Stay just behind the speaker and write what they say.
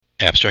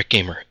Abstract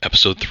Gamer,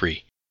 Episode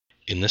 3.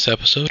 In this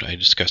episode, I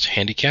discuss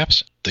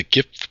handicaps, the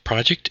GIF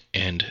project,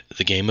 and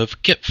the game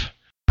of GIF.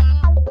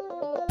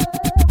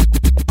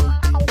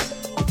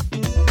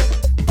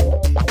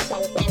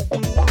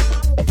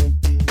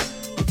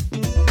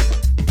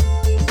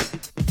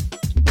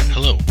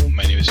 Hello,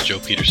 my name is Joe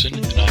Peterson,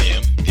 and I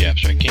am the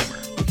Abstract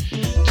Gamer.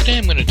 Today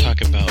I'm going to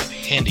talk about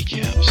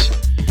handicaps,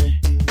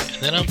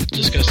 and then I'll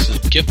discuss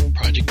the GIF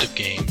project of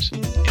games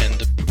and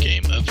the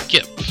game of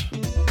GIF.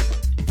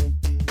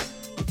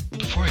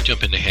 Before I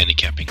jump into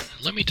handicapping,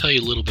 let me tell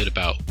you a little bit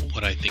about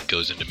what I think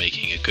goes into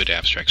making a good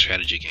abstract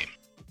strategy game.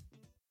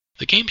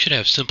 The game should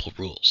have simple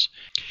rules.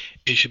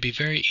 It should be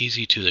very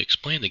easy to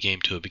explain the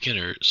game to a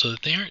beginner so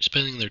that they aren't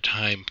spending their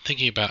time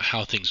thinking about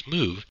how things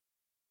move,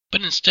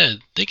 but instead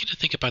they get to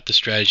think about the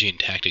strategy and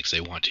tactics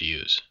they want to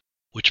use.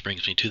 Which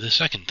brings me to the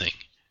second thing,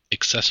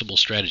 accessible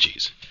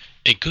strategies.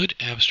 A good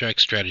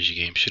abstract strategy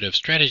game should have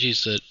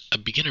strategies that a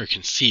beginner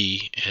can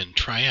see and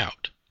try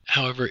out.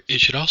 However,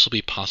 it should also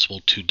be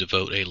possible to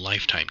devote a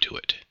lifetime to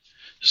it.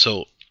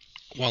 So,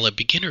 while a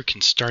beginner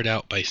can start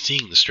out by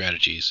seeing the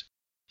strategies,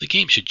 the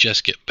game should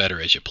just get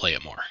better as you play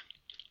it more.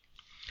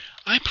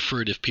 I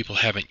prefer it if people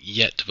haven't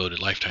yet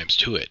devoted lifetimes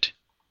to it.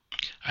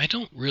 I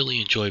don't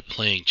really enjoy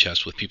playing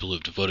chess with people who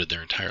have devoted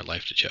their entire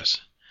life to chess.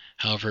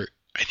 However,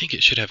 I think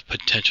it should have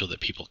potential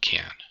that people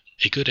can.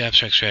 A good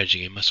abstract strategy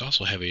game must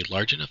also have a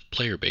large enough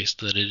player base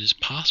that it is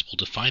possible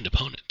to find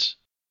opponents.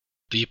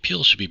 The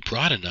appeal should be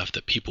broad enough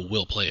that people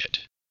will play it.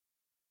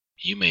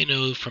 You may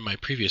know from my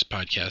previous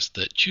podcast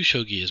that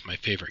Chushogi is my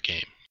favorite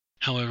game.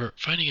 However,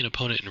 finding an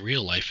opponent in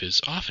real life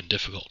is often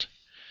difficult.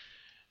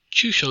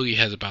 Chushogi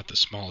has about the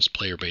smallest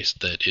player base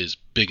that is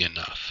big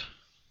enough.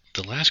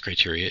 The last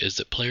criteria is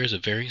that players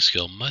of varying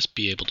skill must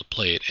be able to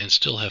play it and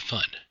still have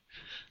fun.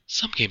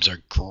 Some games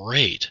are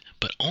great,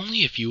 but only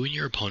if you and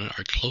your opponent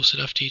are close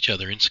enough to each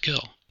other in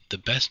skill. The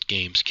best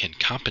games can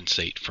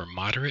compensate for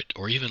moderate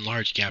or even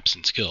large gaps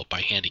in skill by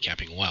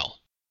handicapping well.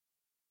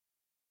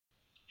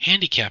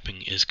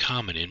 Handicapping is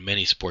common in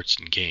many sports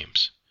and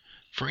games.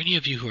 For any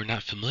of you who are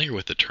not familiar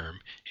with the term,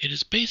 it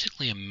is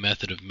basically a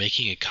method of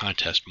making a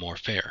contest more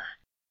fair.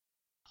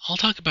 I'll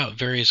talk about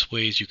various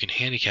ways you can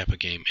handicap a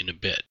game in a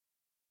bit,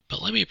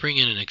 but let me bring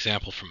in an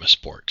example from a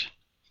sport,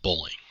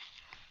 bowling.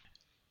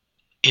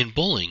 In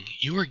bowling,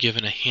 you are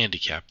given a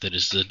handicap that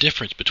is the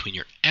difference between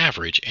your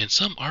average and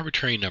some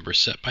arbitrary number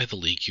set by the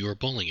league you are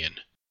bowling in.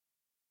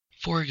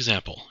 For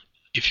example,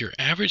 if your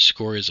average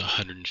score is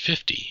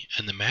 150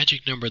 and the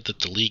magic number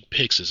that the league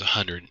picks is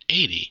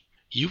 180,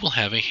 you will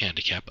have a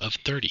handicap of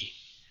 30.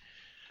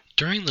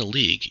 During the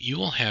league, you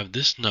will have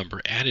this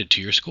number added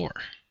to your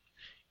score.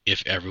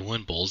 If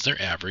everyone bowls their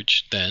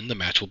average, then the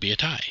match will be a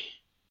tie.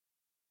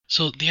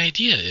 So the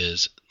idea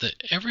is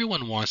that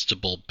everyone wants to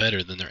bowl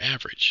better than their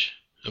average.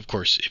 Of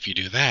course, if you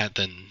do that,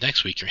 then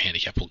next week your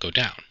handicap will go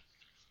down.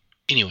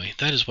 Anyway,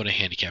 that is what a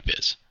handicap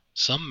is.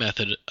 Some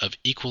method of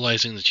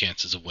equalizing the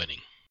chances of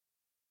winning.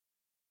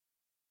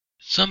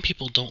 Some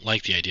people don't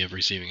like the idea of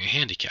receiving a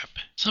handicap.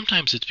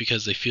 Sometimes it's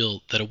because they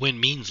feel that a win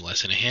means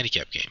less in a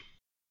handicap game.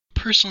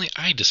 Personally,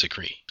 I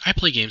disagree. I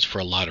play games for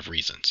a lot of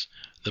reasons,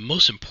 the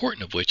most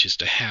important of which is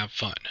to have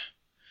fun.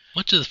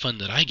 Much of the fun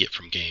that I get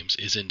from games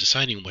is in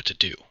deciding what to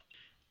do.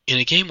 In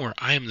a game where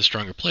I am the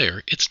stronger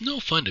player, it's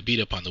no fun to beat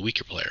up on the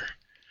weaker player.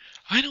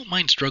 I don't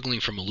mind struggling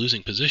from a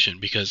losing position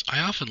because I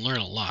often learn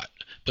a lot,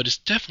 but it's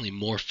definitely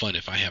more fun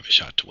if I have a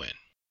shot to win.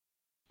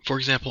 For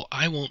example,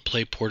 I won't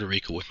play Puerto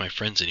Rico with my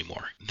friends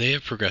anymore. They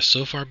have progressed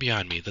so far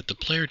beyond me that the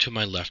player to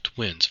my left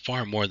wins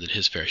far more than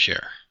his fair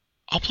share.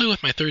 I'll play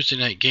with my Thursday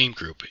night game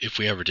group if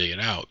we ever dig it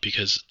out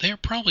because they are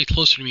probably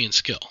closer to me in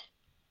skill.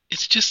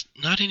 It's just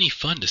not any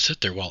fun to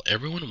sit there while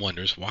everyone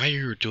wonders why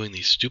you're doing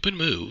these stupid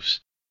moves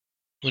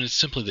when it's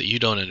simply that you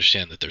don't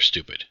understand that they're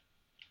stupid.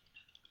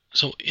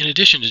 So, in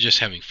addition to just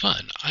having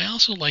fun, I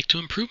also like to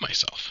improve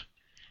myself.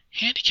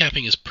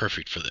 Handicapping is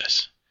perfect for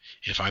this.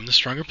 If I'm the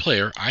stronger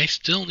player, I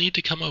still need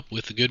to come up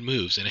with the good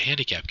moves in a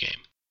handicap game.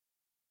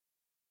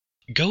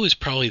 Go is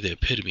probably the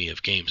epitome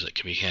of games that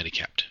can be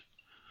handicapped.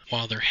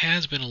 While there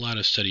has been a lot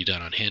of study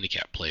done on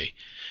handicap play,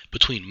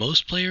 between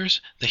most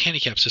players, the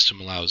handicap system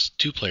allows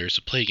two players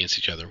to play against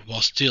each other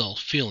while still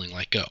feeling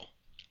like Go.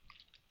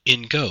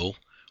 In Go,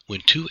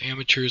 when two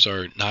amateurs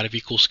are not of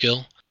equal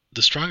skill,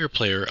 the stronger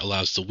player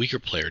allows the weaker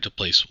player to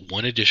place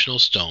one additional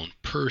stone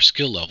per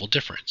skill level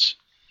difference.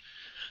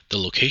 The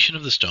location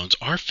of the stones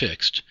are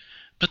fixed,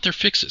 but they're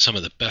fixed at some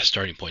of the best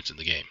starting points in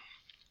the game.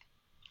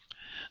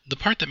 The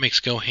part that makes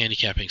Go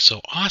handicapping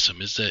so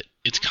awesome is that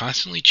it's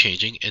constantly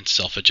changing and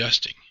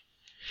self-adjusting.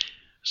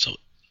 So,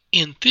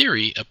 in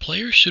theory, a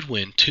player should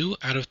win 2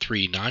 out of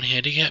 3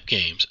 non-handicap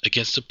games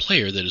against a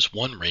player that is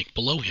one rank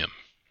below him.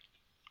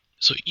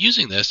 So,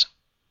 using this,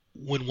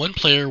 when one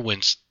player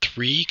wins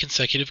 3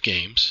 consecutive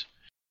games,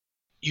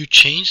 you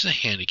change the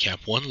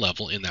handicap one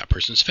level in that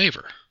person's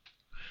favor.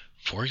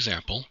 For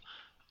example,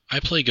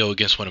 I play Go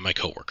against one of my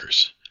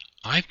coworkers.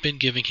 I've been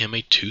giving him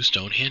a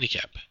 2-stone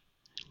handicap.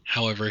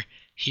 However,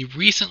 he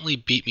recently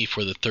beat me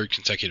for the 3rd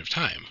consecutive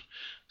time,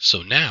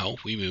 so now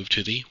we move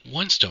to the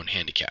 1-stone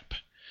handicap.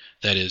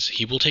 That is,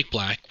 he will take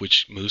black,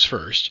 which moves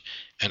first,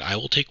 and I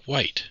will take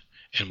white,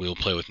 and we will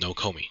play with no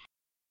komi.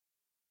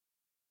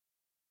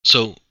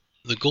 So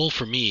the goal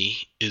for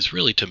me is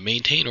really to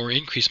maintain or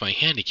increase my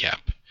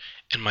handicap,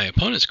 and my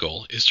opponent's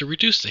goal is to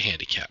reduce the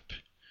handicap.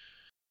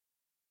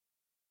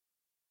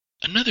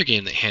 Another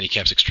game that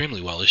handicaps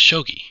extremely well is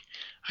shogi.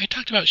 I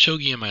talked about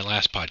shogi in my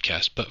last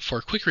podcast, but for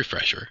a quick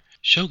refresher,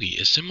 shogi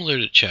is similar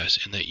to chess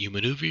in that you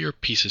maneuver your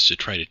pieces to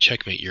try to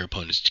checkmate your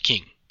opponent's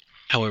king.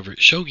 However,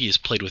 shogi is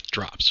played with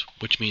drops,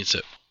 which means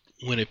that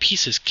when a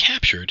piece is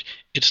captured,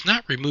 it's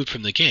not removed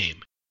from the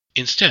game.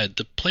 Instead,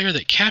 the player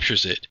that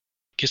captures it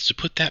gets to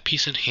put that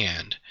piece in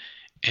hand,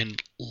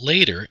 and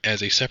later,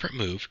 as a separate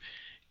move,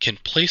 can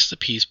place the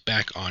piece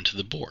back onto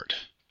the board.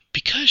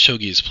 Because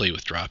shogi is played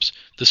with drops,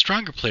 the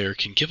stronger player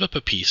can give up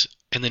a piece,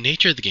 and the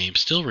nature of the game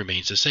still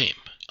remains the same.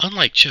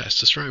 Unlike chess,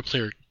 the stronger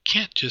player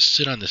can't just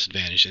sit on this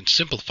advantage and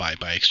simplify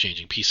by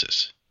exchanging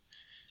pieces.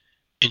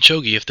 In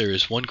shogi, if there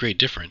is one grade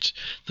difference,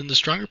 then the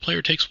stronger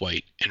player takes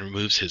white and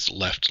removes his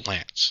left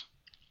lance.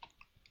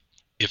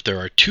 If there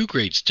are 2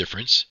 grades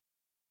difference,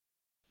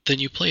 then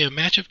you play a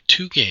match of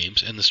 2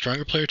 games and the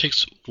stronger player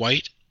takes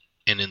white,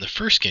 and in the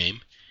first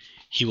game,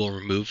 he will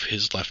remove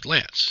his left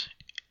lance.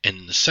 And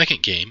in the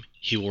second game,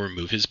 he will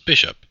remove his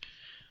bishop.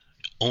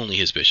 Only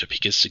his bishop. He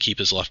gets to keep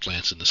his left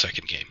lance in the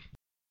second game.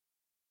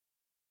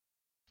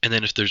 And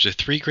then if there's a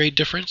 3 grade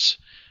difference,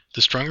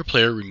 the stronger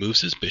player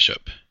removes his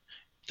bishop.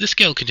 This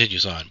scale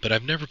continues on, but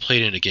I've never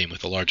played in a game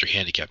with a larger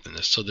handicap than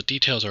this, so the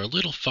details are a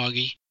little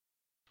foggy.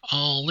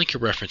 I'll link a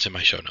reference in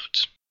my show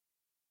notes.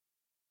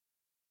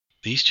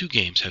 These 2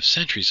 games have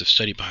centuries of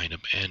study behind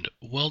them and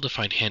a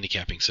well-defined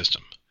handicapping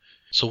system.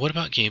 So what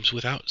about games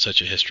without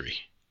such a history?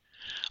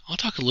 I'll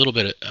talk a little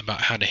bit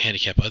about how to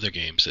handicap other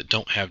games that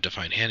don't have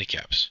defined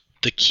handicaps.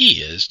 The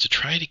key is to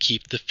try to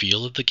keep the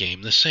feel of the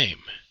game the same.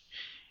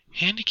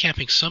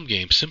 Handicapping some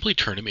games simply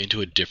turn them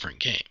into a different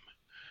game,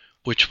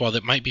 which, while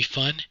that might be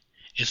fun,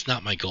 is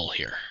not my goal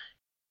here.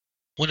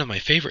 One of my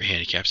favorite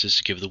handicaps is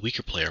to give the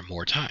weaker player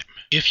more time.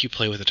 If you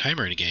play with a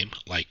timer in a game,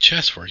 like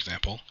chess for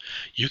example,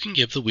 you can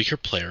give the weaker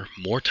player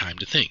more time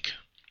to think.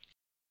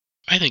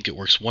 I think it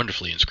works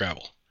wonderfully in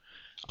Scrabble.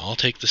 I'll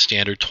take the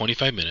standard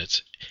 25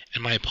 minutes,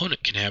 and my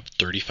opponent can have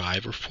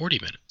 35 or 40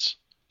 minutes.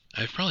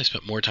 I've probably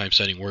spent more time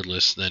studying word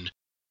lists than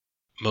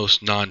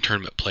most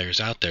non-tournament players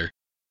out there,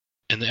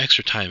 and the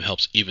extra time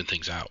helps even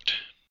things out.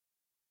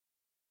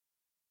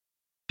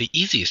 The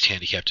easiest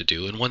handicap to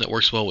do, and one that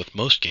works well with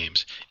most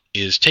games,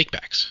 is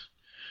takebacks.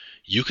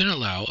 You can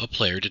allow a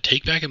player to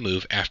take back a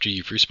move after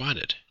you've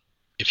responded.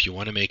 If you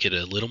want to make it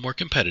a little more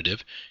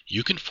competitive,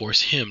 you can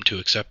force him to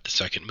accept the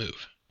second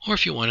move. Or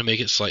if you want to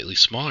make it slightly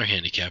smaller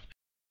handicap,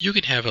 you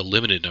can have a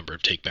limited number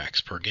of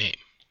takebacks per game.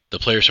 The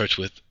player starts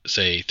with,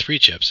 say, 3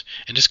 chips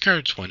and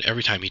discards one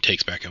every time he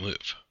takes back a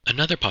move.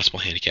 Another possible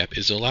handicap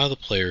is to allow the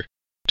player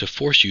to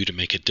force you to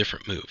make a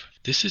different move.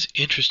 This is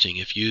interesting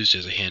if used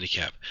as a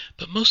handicap,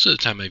 but most of the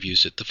time I've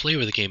used it, the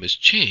flavor of the game has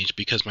changed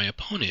because my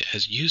opponent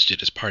has used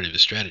it as part of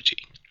his strategy.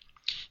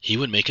 He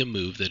would make a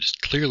move that is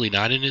clearly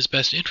not in his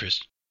best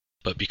interest,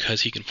 but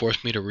because he can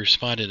force me to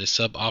respond in a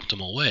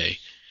suboptimal way,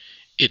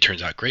 it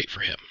turns out great for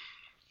him.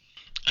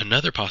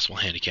 Another possible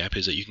handicap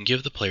is that you can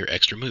give the player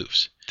extra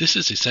moves. This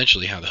is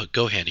essentially how the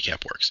Go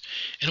handicap works,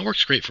 and it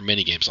works great for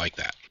many games like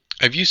that.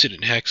 I've used it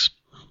in Hex,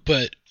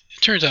 but it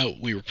turns out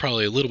we were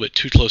probably a little bit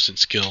too close in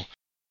skill,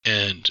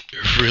 and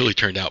it really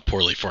turned out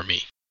poorly for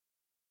me.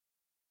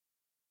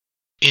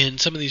 In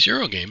some of these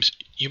Euro games,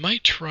 you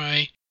might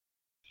try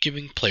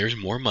giving players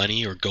more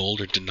money or gold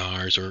or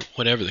dinars or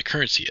whatever the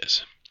currency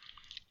is.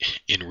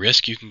 In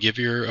Risk, you can give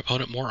your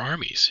opponent more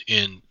armies.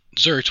 In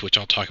Xerts, which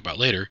I'll talk about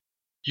later,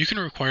 you can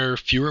require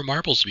fewer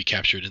marbles to be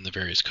captured in the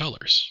various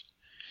colors.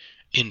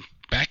 In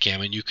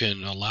Backgammon, you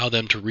can allow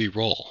them to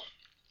re-roll.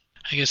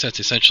 I guess that's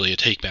essentially a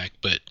take-back,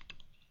 but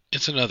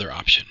it's another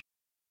option.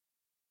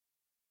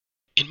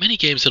 In many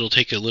games, it'll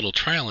take a little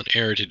trial and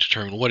error to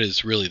determine what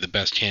is really the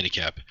best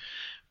handicap,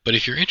 but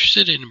if you're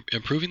interested in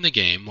improving the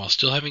game while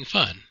still having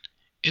fun,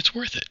 it's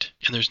worth it,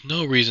 and there's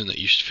no reason that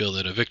you should feel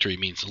that a victory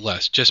means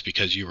less just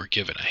because you were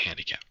given a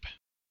handicap.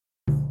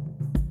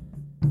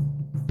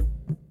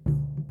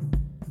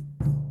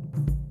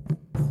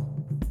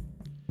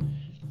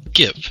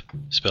 GIPF,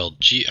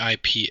 spelled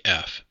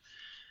G-I-P-F,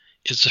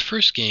 is the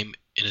first game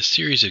in a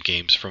series of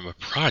games from a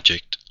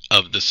project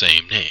of the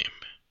same name.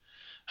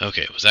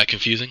 Okay, was that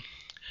confusing?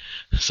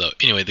 So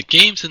anyway, the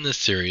games in this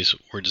series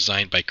were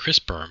designed by Chris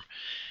Berm,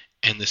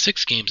 and the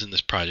 6 games in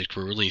this project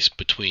were released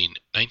between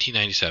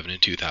 1997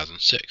 and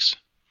 2006.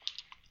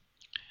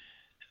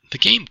 The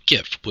game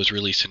GIPF was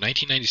released in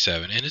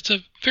 1997, and it's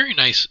a very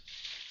nice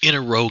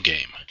in-a-row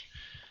game.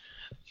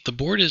 The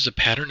board is a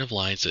pattern of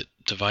lines that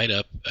divide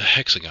up a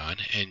hexagon,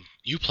 and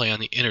you play on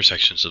the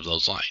intersections of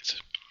those lines.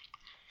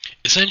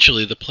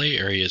 Essentially, the play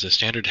area is a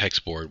standard hex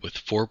board with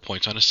 4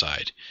 points on a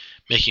side,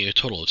 making a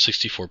total of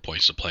 64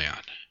 points to play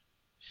on.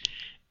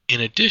 In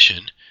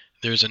addition,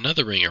 there is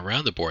another ring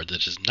around the board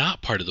that is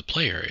not part of the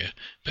play area,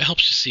 but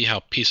helps you see how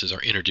pieces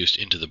are introduced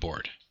into the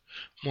board.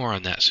 More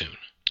on that soon.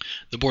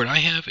 The board I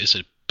have is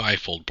a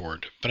bifold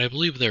board, but I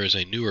believe there is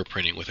a newer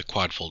printing with a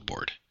quadfold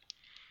board.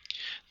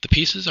 The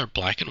pieces are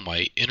black and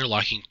white,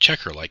 interlocking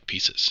checker-like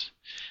pieces.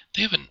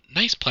 They have a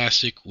nice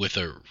plastic with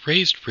a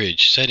raised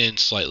ridge set in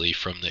slightly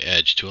from the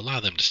edge to allow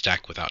them to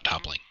stack without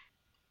toppling.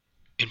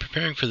 In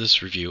preparing for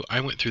this review, I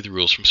went through the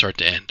rules from start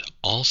to end,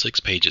 all 6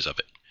 pages of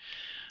it.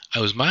 I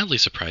was mildly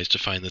surprised to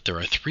find that there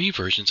are 3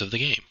 versions of the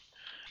game.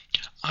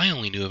 I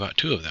only knew about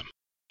 2 of them.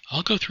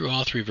 I'll go through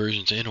all 3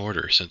 versions in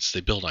order since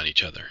they build on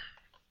each other.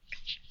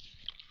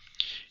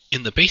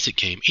 In the basic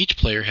game, each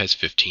player has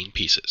 15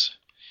 pieces.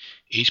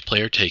 Each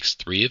player takes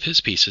 3 of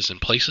his pieces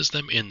and places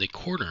them in the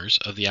corners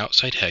of the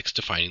outside hex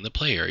defining the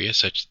play area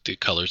such that the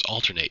colors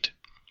alternate.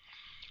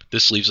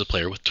 This leaves the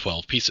player with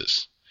 12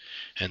 pieces,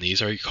 and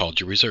these are called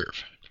your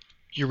reserve.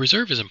 Your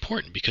reserve is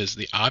important because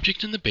the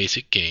object in the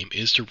basic game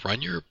is to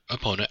run your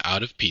opponent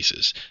out of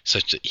pieces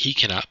such that he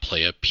cannot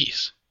play a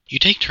piece. You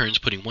take turns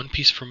putting 1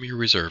 piece from your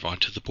reserve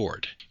onto the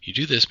board. You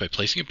do this by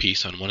placing a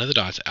piece on one of the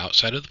dots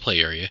outside of the play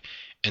area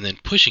and then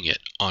pushing it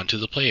onto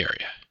the play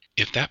area.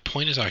 If that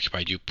point is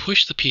occupied, you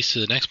push the piece to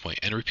the next point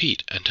and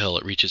repeat until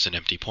it reaches an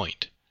empty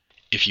point.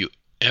 If you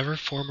ever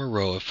form a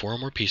row of 4 or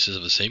more pieces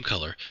of the same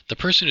color, the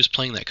person who's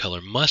playing that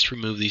color must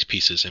remove these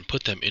pieces and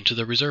put them into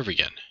the reserve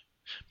again.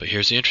 But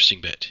here's the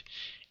interesting bit.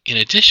 In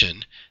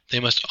addition, they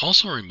must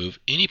also remove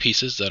any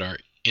pieces that are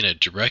in a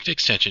direct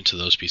extension to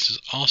those pieces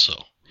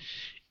also.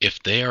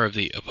 If they are of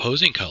the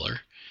opposing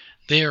color,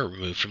 they are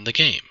removed from the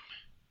game.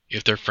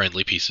 If they're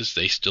friendly pieces,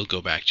 they still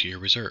go back to your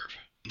reserve.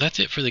 That's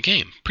it for the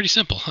game. Pretty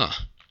simple, huh?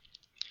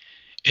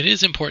 It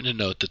is important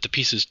to note that the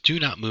pieces do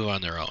not move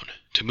on their own.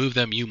 To move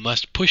them, you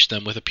must push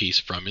them with a piece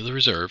from the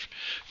reserve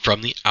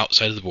from the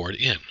outside of the board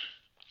in.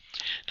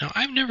 Now,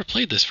 I've never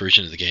played this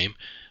version of the game,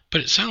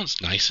 but it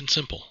sounds nice and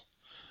simple.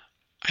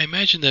 I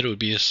imagine that it would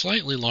be a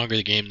slightly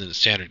longer game than the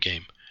standard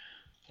game.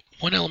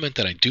 One element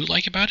that I do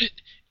like about it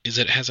is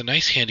that it has a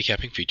nice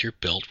handicapping feature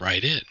built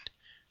right in.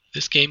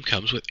 This game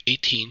comes with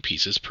 18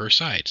 pieces per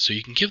side, so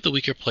you can give the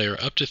weaker player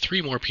up to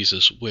 3 more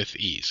pieces with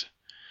ease.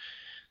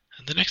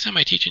 The next time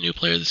I teach a new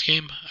player this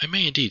game, I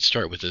may indeed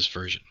start with this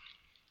version.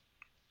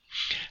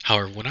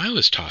 However, when I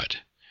was taught,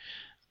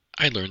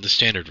 I learned the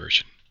standard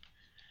version.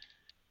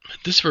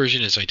 This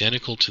version is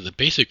identical to the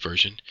basic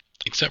version,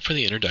 except for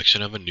the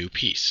introduction of a new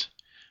piece,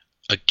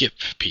 a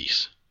gift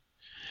piece.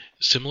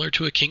 Similar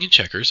to a king in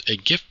checkers, a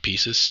gift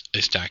piece is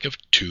a stack of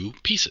 2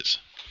 pieces.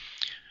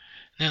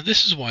 Now,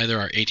 this is why there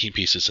are 18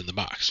 pieces in the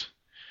box.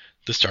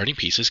 The starting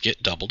pieces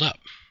get doubled up.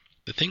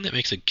 The thing that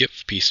makes a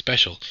gift piece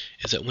special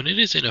is that when it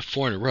is in a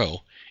 4 in a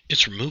row,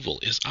 its removal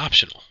is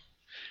optional.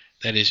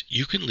 That is,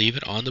 you can leave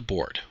it on the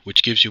board,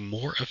 which gives you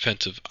more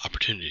offensive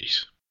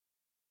opportunities.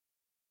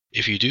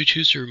 If you do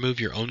choose to remove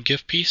your own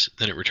gift piece,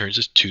 then it returns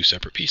as 2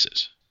 separate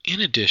pieces.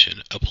 In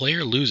addition, a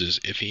player loses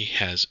if he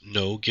has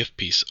no gift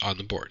piece on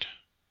the board.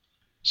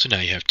 So now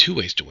you have 2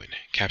 ways to win.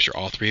 Capture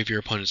all 3 of your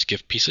opponent's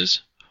gift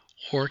pieces,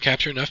 or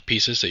capture enough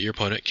pieces that your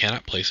opponent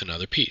cannot place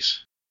another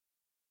piece.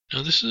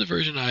 Now, this is a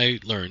version I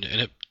learned,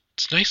 and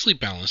it's nicely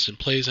balanced and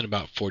plays in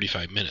about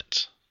 45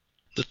 minutes.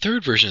 The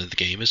third version of the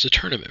game is the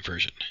tournament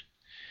version.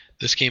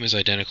 This game is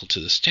identical to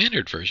the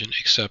standard version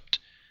except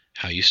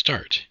how you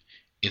start.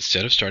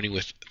 Instead of starting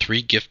with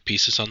 3 gift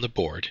pieces on the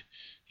board,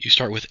 you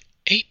start with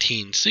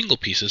 18 single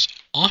pieces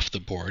off the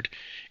board,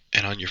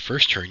 and on your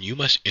first turn you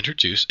must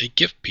introduce a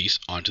gift piece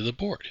onto the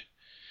board.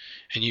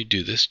 And you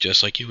do this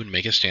just like you would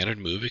make a standard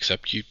move,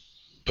 except you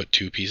put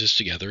 2 pieces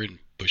together and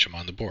push them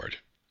on the board.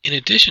 In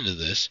addition to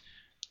this,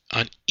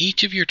 on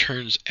each of your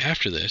turns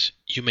after this,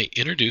 you may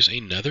introduce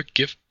another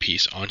gift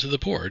piece onto the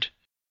board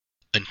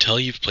until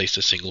you've placed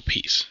a single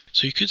piece.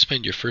 So you could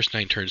spend your first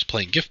 9 turns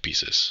playing gift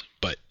pieces,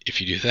 but if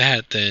you do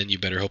that, then you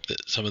better hope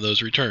that some of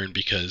those return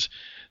because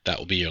that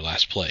will be your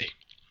last play.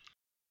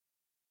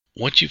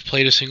 Once you've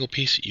played a single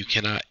piece, you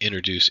cannot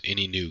introduce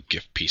any new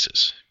gift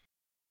pieces.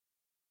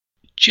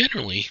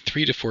 Generally,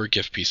 3 to 4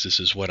 gift pieces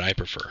is what I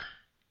prefer.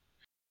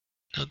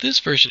 Now, this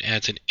version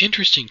adds an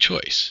interesting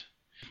choice.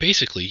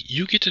 Basically,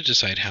 you get to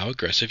decide how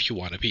aggressive you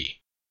want to be.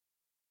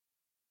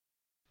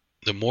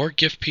 The more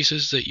gift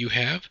pieces that you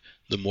have,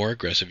 the more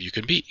aggressive you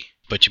can be.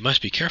 But you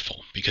must be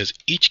careful, because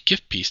each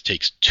gift piece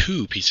takes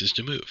 2 pieces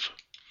to move.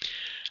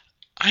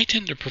 I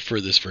tend to prefer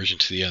this version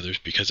to the others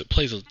because it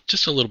plays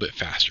just a little bit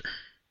faster.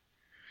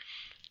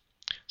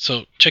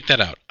 So check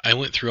that out. I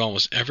went through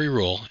almost every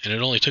rule, and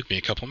it only took me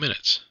a couple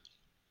minutes.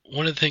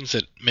 One of the things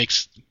that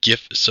makes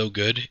GIF so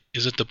good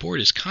is that the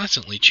board is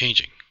constantly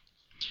changing.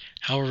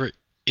 However,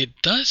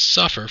 it does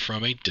suffer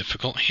from a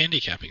difficult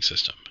handicapping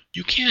system.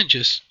 You can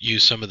just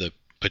use some of the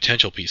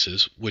potential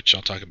pieces, which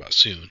I'll talk about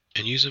soon,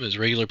 and use them as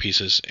regular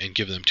pieces and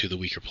give them to the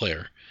weaker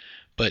player.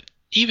 But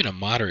even a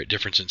moderate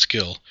difference in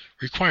skill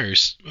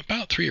requires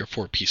about 3 or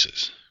 4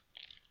 pieces.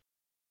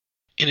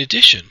 In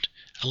addition,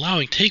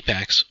 allowing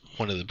takebacks,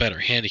 one of the better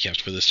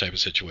handicaps for this type of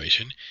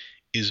situation,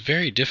 is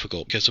very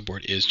difficult because the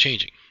board is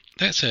changing.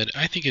 That said,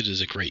 I think it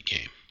is a great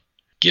game.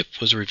 GIF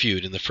was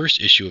reviewed in the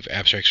first issue of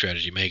Abstract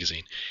Strategy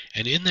magazine,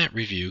 and in that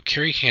review,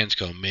 Carrie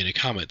Hanscom made a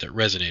comment that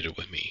resonated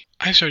with me.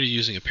 I started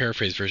using a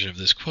paraphrased version of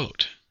this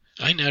quote.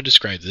 I now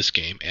describe this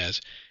game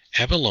as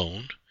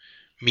Abalone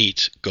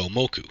meets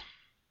Gomoku.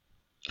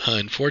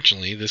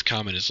 Unfortunately, this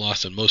comment is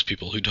lost on most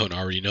people who don't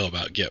already know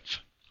about GIF.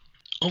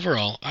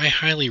 Overall, I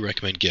highly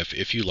recommend GIF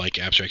if you like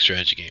abstract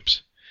strategy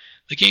games.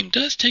 The game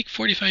does take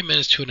 45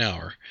 minutes to an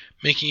hour,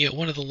 making it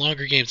one of the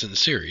longer games in the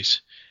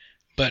series,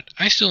 but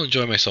I still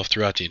enjoy myself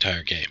throughout the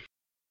entire game.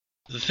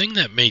 The thing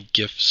that made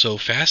GIF so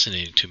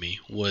fascinating to me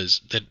was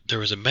that there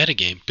was a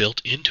metagame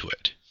built into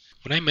it.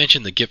 When I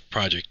mentioned the GIF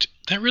project,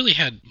 that really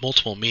had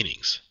multiple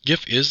meanings.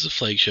 GIF is the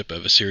flagship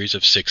of a series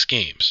of 6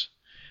 games.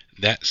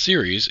 That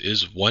series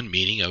is one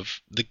meaning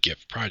of the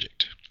GIF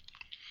project.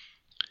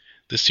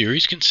 The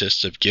series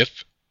consists of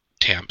GIF,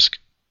 Tamsk,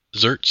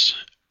 Zerts,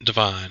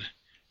 Divan,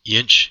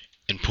 Yinch,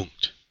 and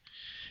Punkt.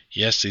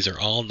 Yes, these are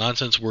all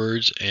nonsense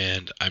words,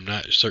 and I'm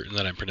not certain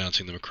that I'm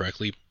pronouncing them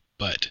correctly,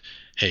 but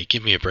hey,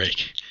 give me a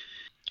break.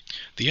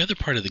 The other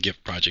part of the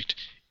GIF project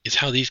is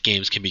how these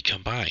games can be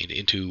combined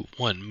into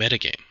one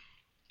metagame.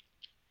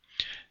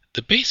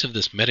 The base of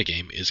this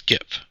metagame is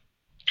GIF.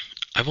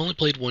 I've only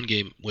played one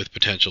game with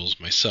potentials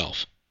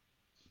myself,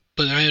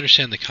 but I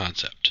understand the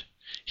concept.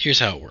 Here's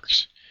how it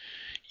works.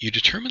 You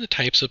determine the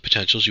types of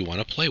potentials you want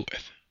to play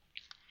with,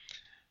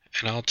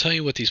 and I'll tell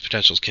you what these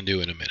potentials can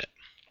do in a minute.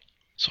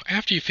 So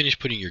after you finish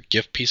putting your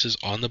GIF pieces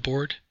on the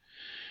board,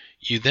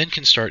 you then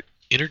can start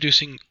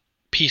introducing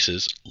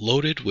pieces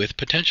loaded with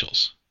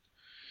potentials.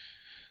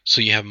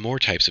 So you have more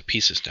types of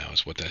pieces now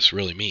is what this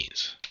really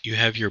means. You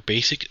have your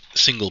basic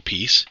single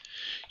piece,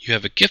 you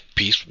have a GIF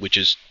piece, which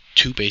is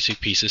 2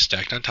 basic pieces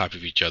stacked on top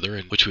of each other,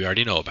 and which we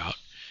already know about.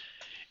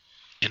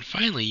 And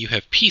finally, you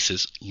have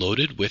pieces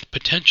loaded with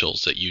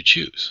potentials that you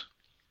choose.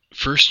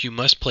 First, you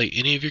must play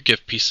any of your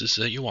GIF pieces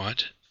that you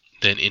want,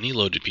 then any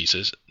loaded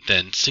pieces,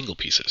 then single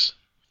pieces.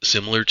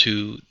 Similar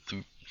to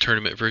the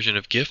tournament version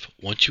of GIF,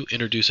 once you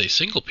introduce a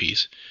single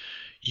piece,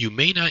 you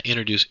may not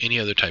introduce any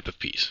other type of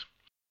piece.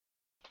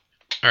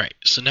 Alright,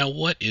 so now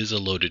what is a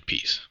loaded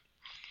piece?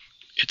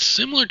 It's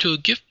similar to a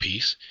GIF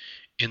piece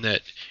in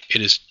that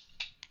it is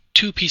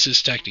 2 pieces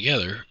stacked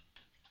together,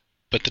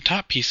 but the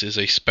top piece is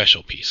a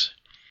special piece.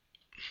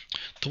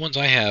 The ones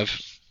I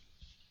have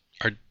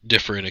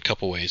differ in a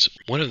couple ways.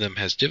 One of them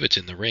has divots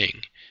in the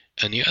ring,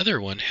 and the other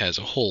one has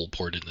a hole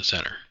bored in the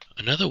center.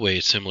 Another way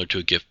it's similar to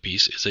a GIF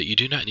piece is that you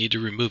do not need to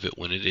remove it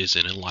when it is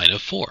in a line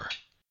of 4.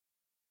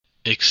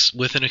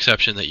 With an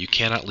exception that you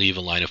cannot leave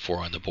a line of 4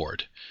 on the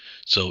board.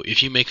 So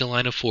if you make a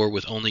line of 4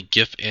 with only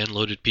GIF and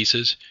loaded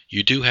pieces,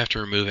 you do have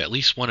to remove at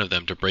least one of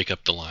them to break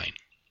up the line.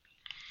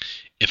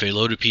 If a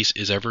loaded piece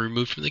is ever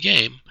removed from the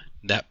game,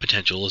 that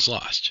potential is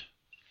lost.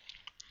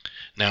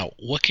 Now,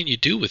 what can you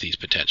do with these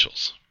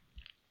potentials?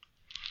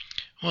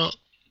 Well,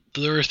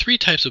 there are 3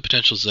 types of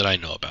potentials that I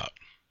know about.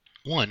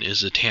 One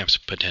is the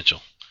Tamsk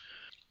potential.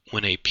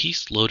 When a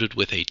piece loaded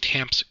with a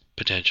Tamsk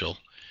potential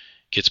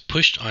gets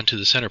pushed onto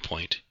the center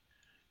point,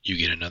 you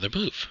get another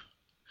move.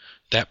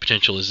 That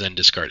potential is then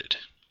discarded.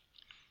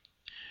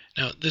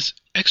 Now, this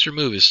extra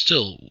move is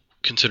still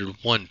considered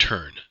one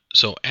turn,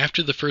 so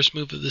after the first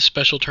move of this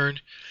special turn,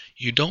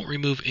 you don't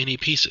remove any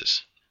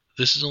pieces.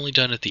 This is only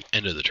done at the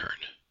end of the turn.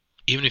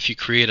 Even if you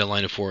create a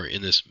line of 4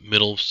 in this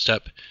middle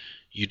step,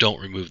 you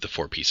don't remove the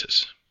 4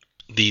 pieces.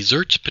 The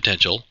Zerts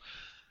potential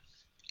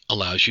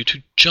allows you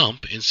to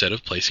jump instead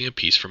of placing a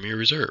piece from your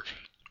reserve.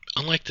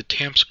 Unlike the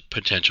Tamsk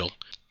potential,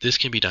 this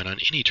can be done on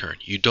any turn.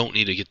 You don't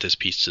need to get this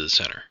piece to the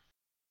center.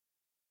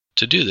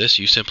 To do this,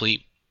 you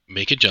simply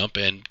make a jump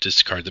and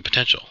discard the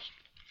potential.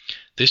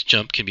 This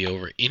jump can be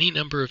over any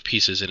number of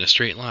pieces in a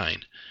straight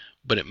line,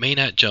 but it may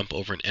not jump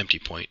over an empty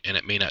point, and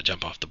it may not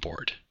jump off the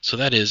board. So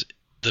that is,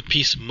 the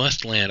piece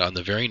must land on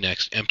the very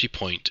next empty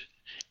point,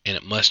 and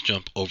it must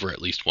jump over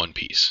at least one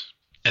piece.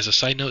 As a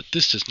side note,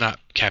 this does not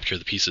capture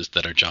the pieces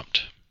that are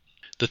jumped.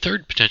 The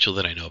third potential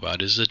that I know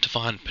about is the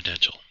Divan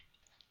potential.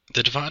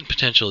 The Divan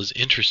potential is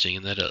interesting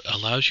in that it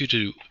allows you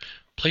to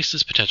place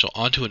this potential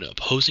onto an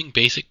opposing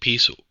basic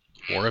piece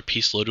or a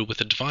piece loaded with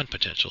a Divan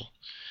potential,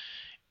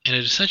 and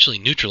it essentially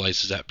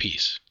neutralizes that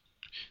piece.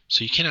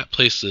 So you cannot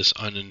place this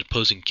on an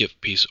opposing GIF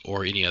piece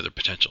or any other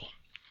potential.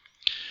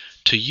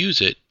 To use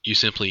it, you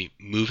simply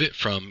move it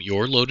from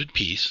your loaded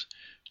piece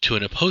to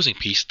an opposing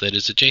piece that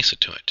is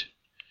adjacent to it.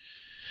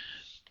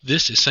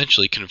 This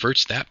essentially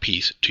converts that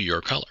piece to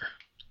your color.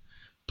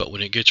 But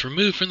when it gets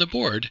removed from the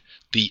board,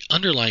 the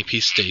underlying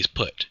piece stays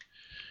put.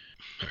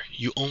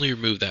 You only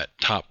remove that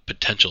top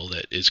potential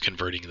that is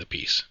converting the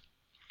piece.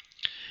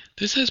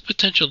 This has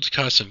potential to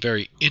cause some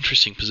very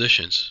interesting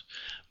positions,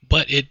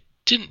 but it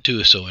didn't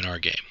do so in our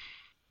game.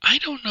 I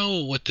don't know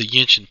what the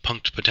Yinch and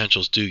Punkt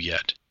potentials do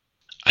yet.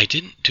 I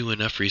didn't do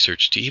enough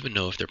research to even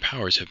know if their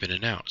powers have been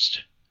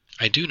announced.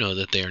 I do know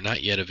that they are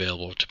not yet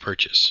available to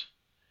purchase.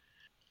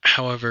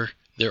 However,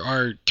 there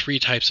are 3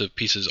 types of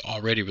pieces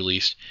already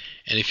released,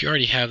 and if you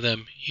already have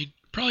them, you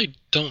probably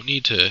don't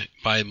need to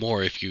buy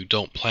more if you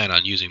don't plan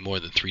on using more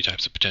than 3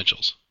 types of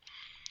potentials.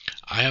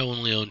 I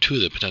only own 2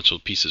 of the potential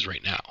pieces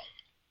right now.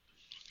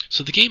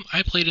 So the game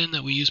I played in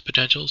that we used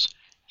potentials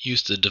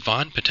used the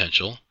Divan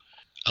potential,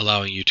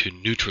 allowing you to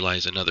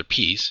neutralize another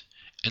piece,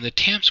 and the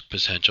Tamsk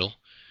potential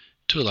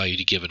to allow you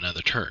to give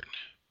another turn.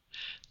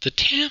 The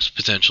TAMP's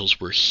potentials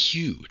were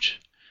huge.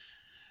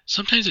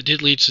 Sometimes it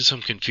did lead to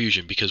some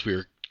confusion because we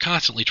were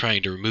constantly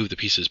trying to remove the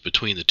pieces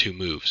between the two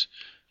moves.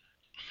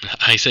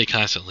 I say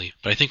constantly,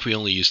 but I think we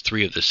only used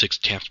 3 of the 6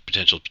 TAMP's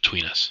potentials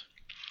between us.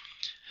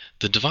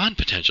 The Devon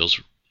potentials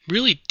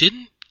really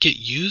didn't get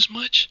used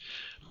much,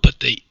 but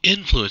they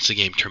influenced the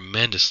game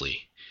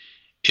tremendously.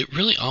 It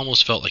really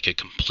almost felt like a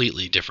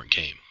completely different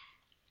game.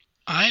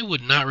 I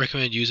would not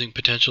recommend using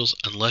potentials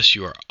unless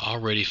you are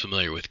already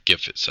familiar with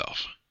GIF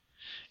itself.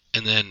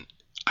 And then,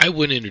 I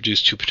wouldn't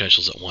introduce 2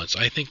 potentials at once.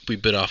 I think we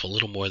bit off a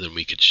little more than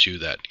we could chew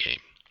that game.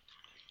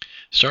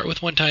 Start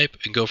with one type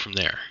and go from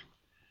there.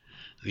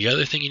 The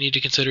other thing you need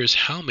to consider is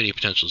how many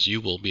potentials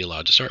you will be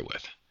allowed to start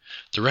with.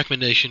 The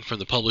recommendation from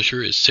the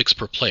publisher is 6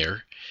 per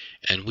player,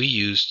 and we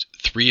used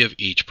 3 of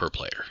each per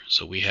player.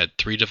 So we had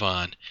 3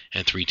 Devon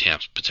and 3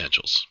 TAMP's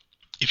potentials.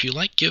 If you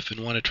like GIF and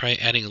want to try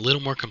adding a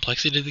little more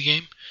complexity to the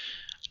game,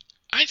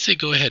 I'd say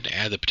go ahead and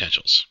add the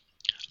potentials.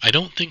 I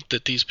don't think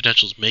that these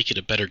potentials make it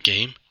a better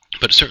game,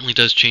 but it certainly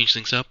does change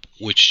things up,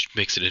 which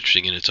makes it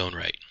interesting in its own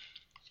right.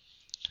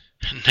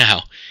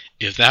 Now,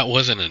 if that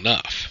wasn't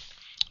enough,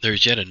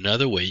 there's yet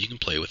another way you can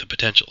play with the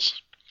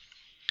potentials.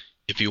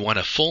 If you want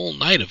a full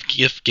night of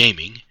GIF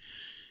gaming,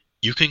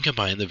 you can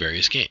combine the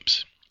various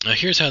games. Now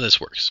here's how this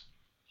works.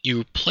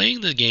 You're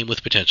playing the game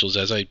with potentials,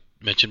 as I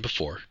mentioned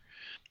before,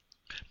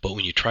 but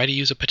when you try to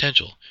use a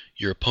potential,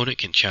 your opponent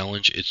can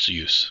challenge its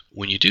use.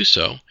 When you do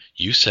so,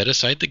 you set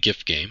aside the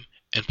GIF game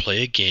and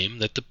play a game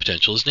that the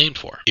potential is named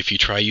for. If you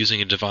try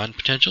using a Devon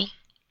potential,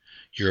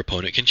 your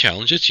opponent can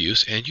challenge its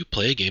use and you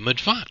play a game of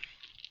Devon.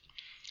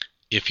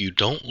 If you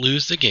don't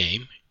lose the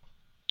game,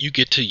 you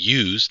get to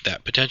use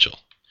that potential.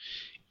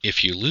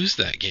 If you lose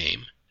that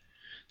game,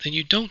 then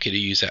you don't get to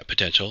use that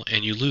potential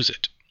and you lose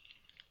it.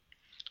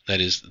 That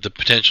is, the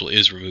potential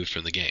is removed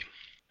from the game.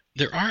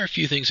 There are a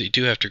few things that you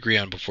do have to agree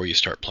on before you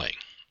start playing.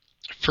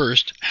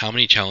 First, how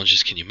many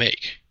challenges can you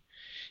make?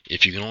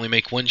 If you can only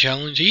make 1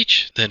 challenge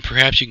each, then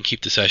perhaps you can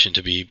keep the session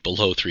to be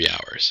below 3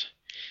 hours.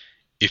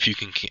 If you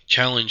can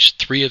challenge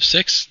 3 of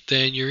 6,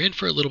 then you're in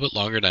for a little bit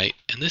longer night,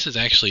 and this is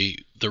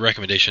actually the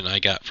recommendation I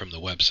got from the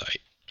website.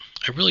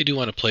 I really do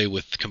want to play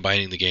with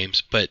combining the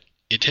games, but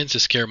it tends to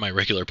scare my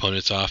regular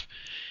opponents off.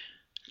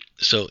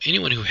 So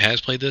anyone who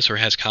has played this or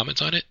has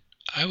comments on it,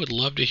 I would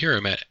love to hear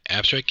them at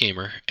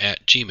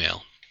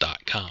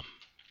abstractgamer@gmail.com.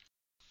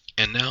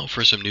 And now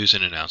for some news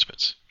and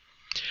announcements.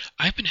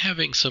 I've been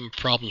having some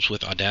problems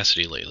with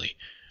Audacity lately.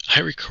 I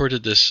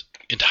recorded this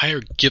entire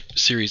GIF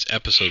series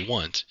episode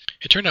once.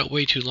 It turned out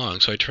way too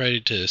long, so I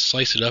tried to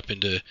slice it up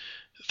into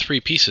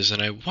 3 pieces,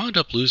 and I wound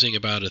up losing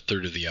about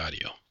 1/3 of the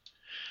audio.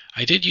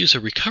 I did use a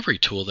recovery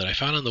tool that I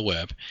found on the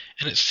web,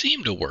 and it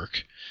seemed to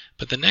work,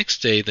 but the next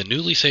day the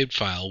newly saved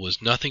file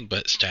was nothing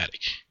but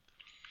static.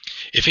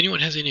 If anyone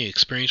has any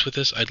experience with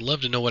this, I'd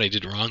love to know what I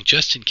did wrong,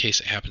 just in case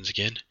it happens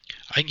again.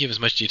 I can give as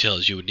much detail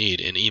as you would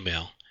need in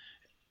email.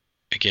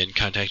 Again,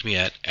 contact me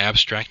at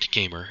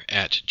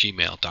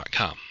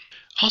abstractgamer@gmail.com.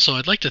 Also,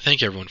 I'd like to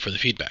thank everyone for the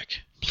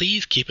feedback.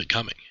 Please keep it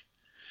coming.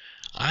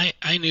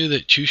 I knew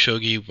that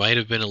Chushogi might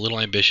have been a little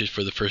ambitious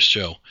for the first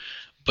show,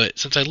 but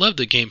since I loved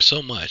the game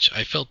so much,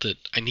 I felt that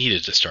I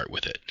needed to start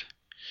with it.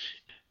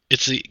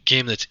 It's the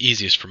game that's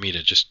easiest for me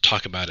to just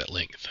talk about at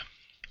length.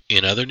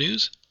 In other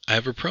news, I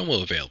have a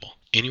promo available.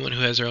 Anyone who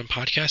has their own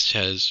podcast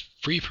has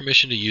free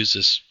permission to use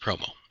this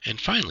promo.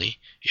 And finally,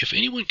 if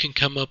anyone can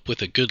come up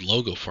with a good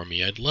logo for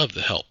me, I'd love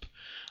the help.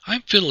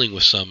 I'm fiddling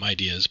with some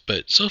ideas,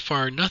 but so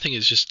far nothing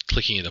is just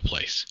clicking into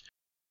place.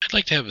 I'd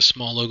like to have a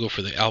small logo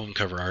for the album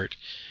cover art,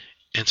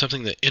 and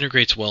something that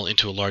integrates well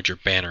into a larger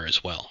banner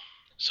as well.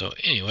 So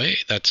anyway,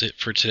 that's it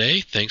for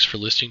today. Thanks for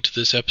listening to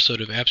this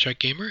episode of Abstract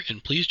Gamer,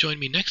 and please join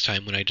me next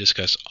time when I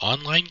discuss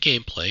online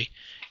gameplay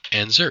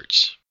and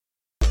Zerts.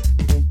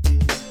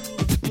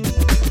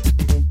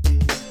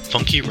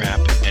 Funky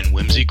Rap and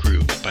Whimsy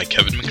Groove by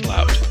Kevin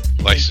MacLeod,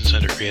 licensed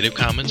under Creative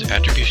Commons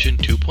Attribution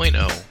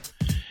 2.0,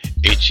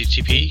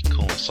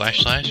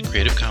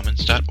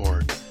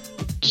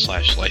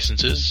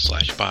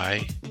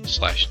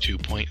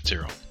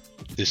 http://creativecommons.org/licenses/by/2.0.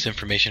 This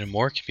information and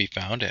more can be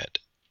found at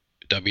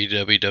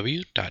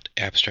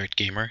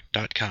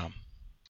www.abstractgamer.com.